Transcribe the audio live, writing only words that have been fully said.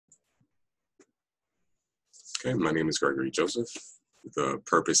Okay, my name is Gregory Joseph. The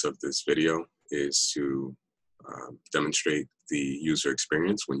purpose of this video is to demonstrate the user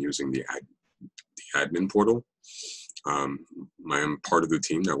experience when using the admin portal. I am part of the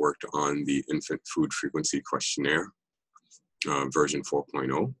team that worked on the infant food frequency questionnaire, version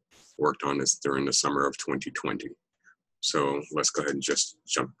 4.0. Worked on this during the summer of 2020. So let's go ahead and just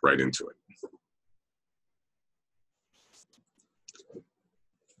jump right into it.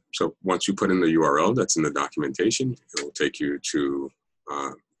 So once you put in the URL that's in the documentation, it will take you to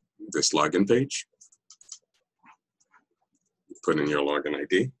this login page. Put in your login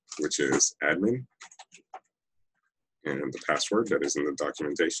ID, which is admin, and the password that is in the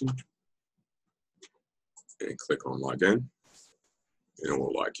documentation. And click on login, and it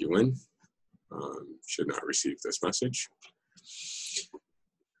will log you in. Should not receive this message.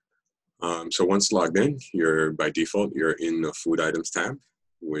 So once logged in, by default, you're in the food items tab,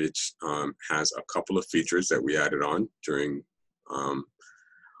 which has a couple of features that we added on during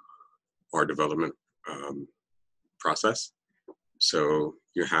our development process. So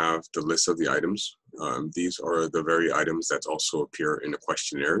you have the list of the items. These are the very items that also appear in the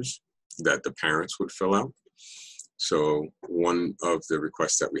questionnaires that the parents would fill out. So one of the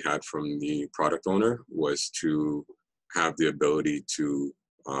requests that we had from the product owner was to have the ability to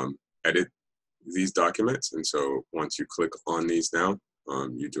edit these documents. And so once you click on these now,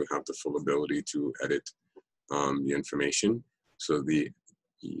 you do have the full ability to edit the information. So the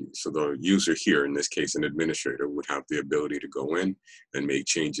user here, in this case an administrator, would have the ability to go in and make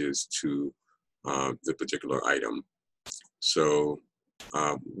changes to the particular item. So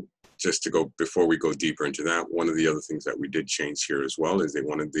just to go, before we go deeper into that, one of the other things that we did change here as well is they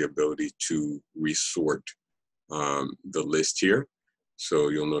wanted the ability to resort the list here. So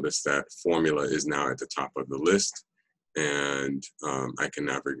you'll notice that formula is now at the top of the list, and I can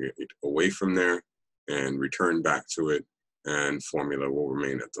navigate away from there and return back to it, and formula will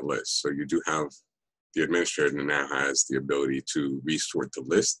remain at the list. So you do have, the administrator now has the ability to resort the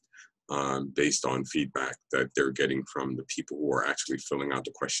list based on feedback that they're getting from the people who are actually filling out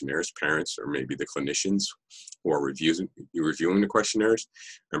the questionnaires, parents, or maybe the clinicians who are reviewing the questionnaires,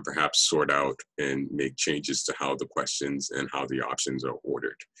 and perhaps sort out and make changes to how the questions and how the options are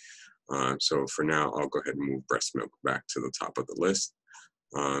ordered. So for now, I'll go ahead and move breast milk back to the top of the list.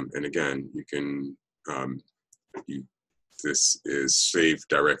 And again, you can, this is saved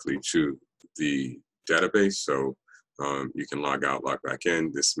directly to the database. So you can log out, log back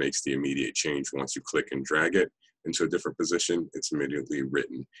in. This makes the immediate change. Once you click and drag it into a different position, it's immediately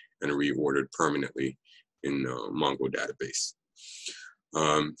written and reordered permanently in the Mongo database.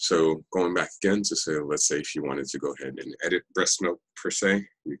 So going back again to say, let's say if you wanted to go ahead and edit breast milk per se,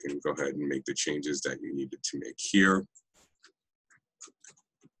 you can go ahead and make the changes that you needed to make here.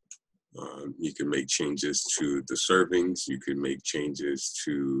 You can make changes to the servings. You can make changes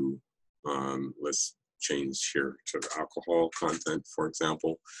to, let's change here to the alcohol content, for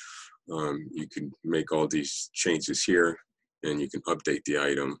example. You can make all these changes here, and you can update the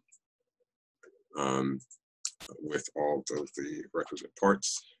item with all of the requisite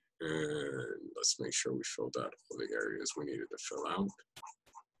parts. And let's make sure we filled out all the areas we needed to fill out.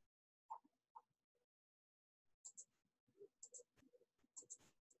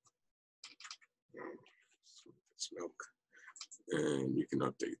 It's milk, and you can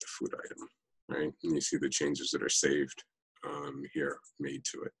update the food item, right? And you see the changes that are saved here, made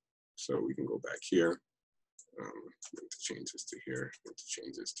to it. So we can go back here, make the changes to here, make the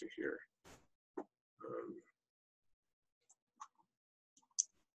changes to here.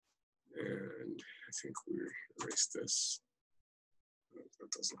 And I think we erased this.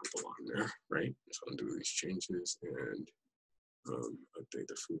 That does not belong there, right? So undo these changes and update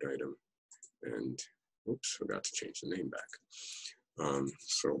the food item. And oops, forgot to change the name back.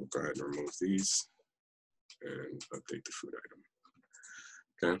 So we'll go ahead and remove these and update the food item.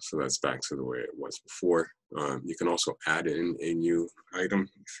 Okay, so that's back to the way it was before. You can also add in a new item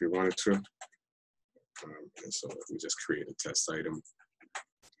if you wanted to. And so we just create a test item.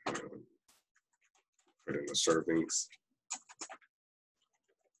 Put in the servings.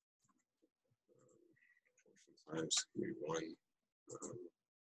 Portion size, maybe one.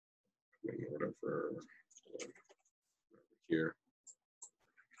 And whatever here.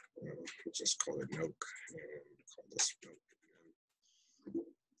 We'll just call it milk and call this milk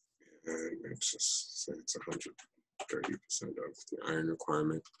again. And it's just say it's 130% of the iron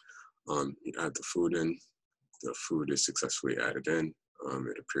requirement. You add the food in. The food is successfully added in.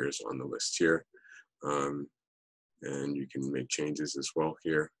 It appears on the list here. And you can make changes as well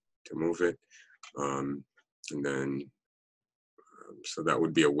here to move it. And then So that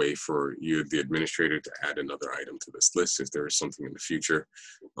would be a way for you, the administrator, to add another item to this list if there is something in the future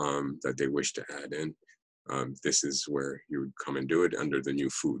that they wish to add in. This is where you would come and do it under the new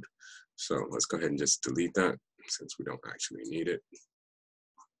food. So let's go ahead and just delete that since we don't actually need it.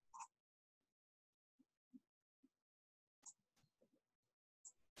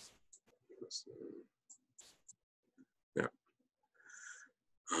 Yeah.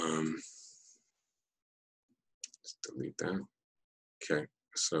 Let's delete that. Okay,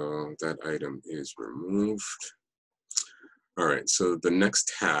 so that item is removed. All right, so the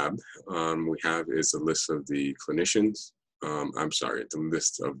next tab we have is a list of the clinicians. I'm sorry, the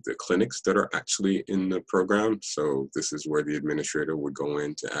list of the clinics that are actually in the program. So this is where the administrator would go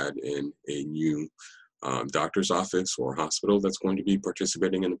in to add in a new doctor's office or hospital that's going to be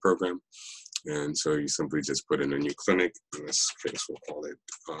participating in the program. And so you simply just put in a new clinic. In this case, we'll call it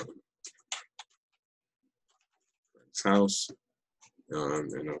house.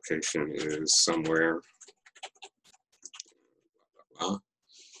 And location is somewhere.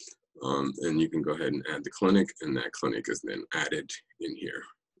 And you can go ahead and add the clinic, and that clinic is then added in here.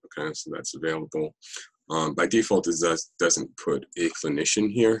 Okay, so that's available. By default, it doesn't put a clinician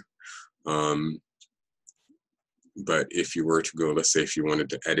here. But if you were to go, let's say if you wanted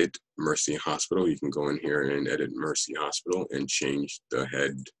to edit Mercy Hospital, you can go in here and edit Mercy Hospital and change the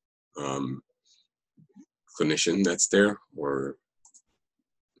head clinician that's there, or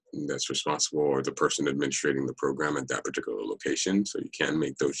that's responsible, or the person administrating the program at that particular location. So you can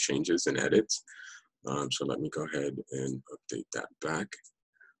make those changes and edits. So let me go ahead and update that back.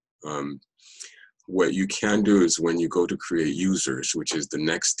 What you can do is when you go to create users, which is the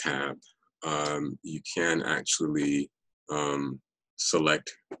next tab, you can actually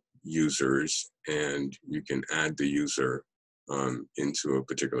select users, and you can add the user into a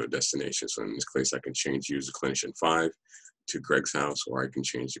particular destination. So in this case, I can change user clinician 5 to Greg's house, or I can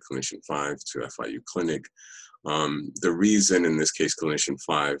change the clinician 5 to FIU clinic. The reason in this case clinician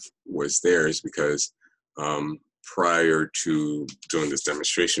 5 was there is because prior to doing this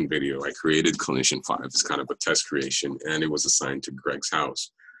demonstration video, I created clinician 5 as kind of a test creation, and it was assigned to Greg's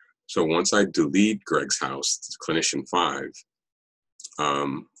house. So once I delete Greg's house, clinician 5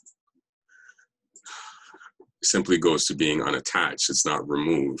 simply goes to being unattached. It's not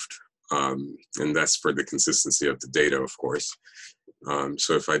removed. And that's for the consistency of the data, of course.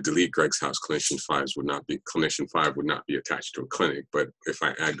 So if I delete Greg's house, clinician 5 would not be attached to a clinic. But if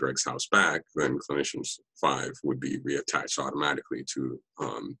I add Greg's house back, then clinician 5 would be reattached automatically to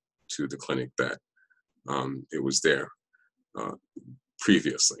the clinic that it was there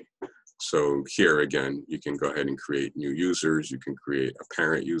previously. So here again, you can go ahead and create new users. You can create a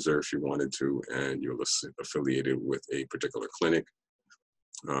parent user if you wanted to, and you're affiliated with a particular clinic.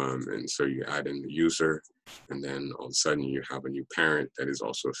 And so you add in the user, and then all of a sudden you have a new parent that is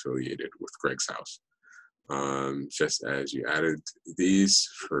also affiliated with Greg's house. Just as you added these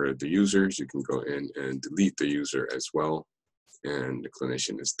for the users, you can go in and delete the user as well, and the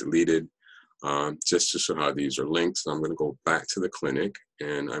clinician is deleted. Just to show how these are linked, so I'm going to go back to the clinic,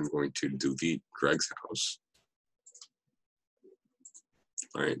 and I'm going to delete Greg's house.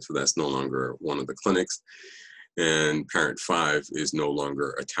 All right, so that's no longer one of the clinics. And parent 5 is no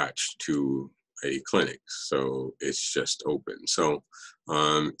longer attached to a clinic, so it's just open. So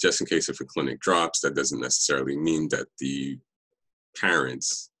just in case if a clinic drops, that doesn't necessarily mean that the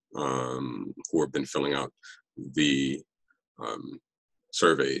parents who have been filling out the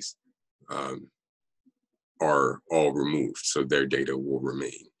surveys are all removed, so their data will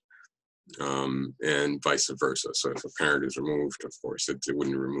remain. And vice versa. So if a parent is removed, of course, it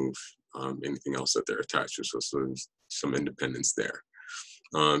wouldn't remove anything else that they're attached to. So there's some independence there.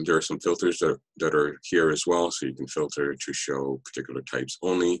 There are some filters that are here as well. So you can filter to show particular types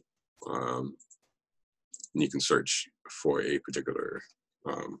only. And you can search for a particular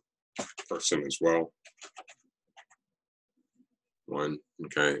person as well.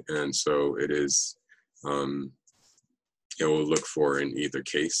 Okay, and so it is, it will look for in either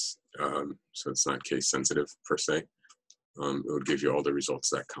case. So it's not case sensitive per se. It would give you all the results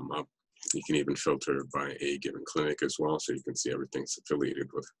that come up. You can even filter by a given clinic as well, so you can see everything that's affiliated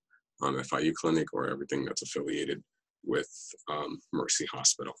with FIU clinic or everything that's affiliated with Mercy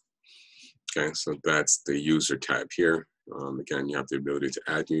Hospital. Okay, so that's the user tab here. Again, you have the ability to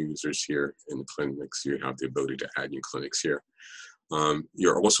add new users here. In the clinics, you have the ability to add new clinics here.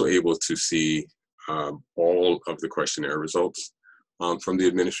 You're also able to see all of the questionnaire results from the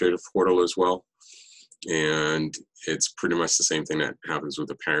administrative portal as well. And it's pretty much the same thing that happens with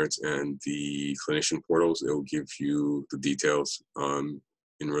the parents and the clinician portals. It will give you the details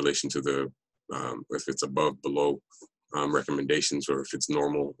in relation to the, if it's above, below recommendations, or if it's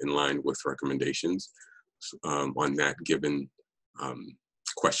normal in line with recommendations on that given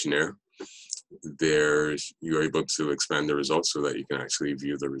questionnaire. You're able to expand the results so that you can actually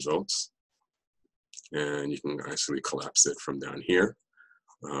view the results, and you can actually collapse it from down here.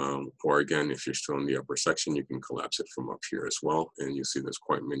 Or again, if you're still in the upper section, you can collapse it from up here as well. And you see there's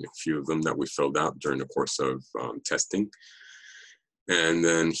quite a few of them that we filled out during the course of testing. And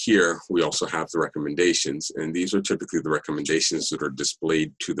then here, we also have the recommendations. And these are typically the recommendations that are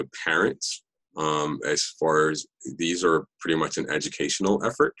displayed to the parents. As far as these are pretty much an educational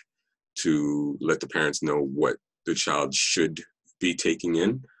effort to let the parents know what the child should be taking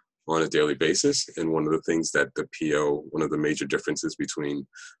in on a daily basis. And one of the things that the PO, one of the major differences between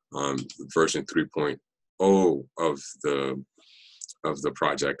version 3.0 of the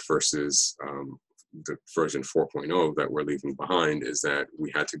project versus the version 4.0 that we're leaving behind is that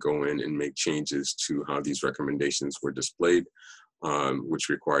we had to go in and make changes to how these recommendations were displayed, which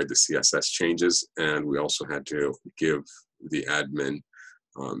required the CSS changes. And we also had to give the admin,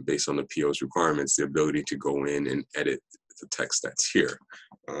 based on the PO's requirements, the ability to go in and edit the text that's here.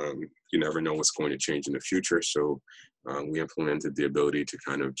 You never know what's going to change in the future, so we implemented the ability to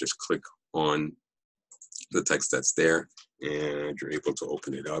kind of just click on the text that's there, and you're able to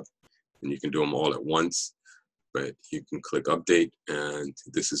open it up. And you can do them all at once, but you can click update, and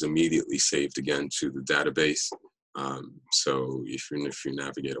this is immediately saved again to the database. So if you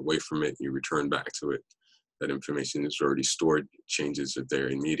navigate away from it, you return back to it, that information is already stored, changes are there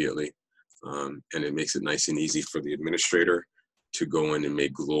immediately. And it makes it nice and easy for the administrator to go in and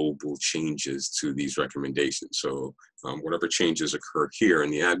make global changes to these recommendations. So whatever changes occur here in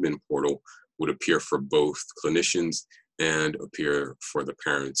the admin portal would appear for both clinicians and appear for the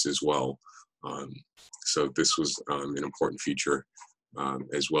parents as well. So this was an important feature,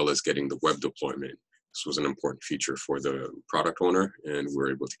 as well as getting the web deployment. This was an important feature for the product owner, and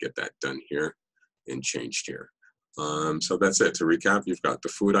we're able to get that done here and changed here. So that's it. To recap, you've got the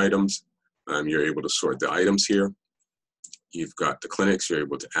food items. You're able to sort the items here. You've got the clinics. You're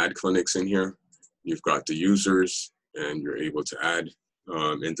able to add clinics in here. You've got the users, and you're able to add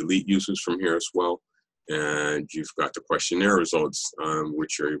and delete users from here as well. And you've got the questionnaire results,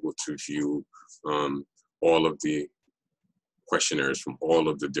 which you're able to view all of the questionnaires from all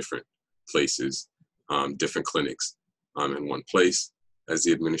of the different places, different clinics in one place as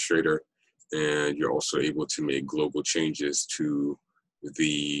the administrator. And you're also able to make global changes to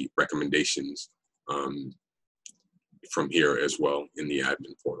the recommendations from here as well in the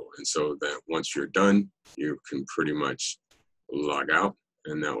admin portal. And so that once you're done, you can pretty much log out,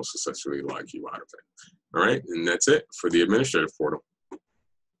 and that will successfully log you out of it. All right, and that's it for the administrative portal.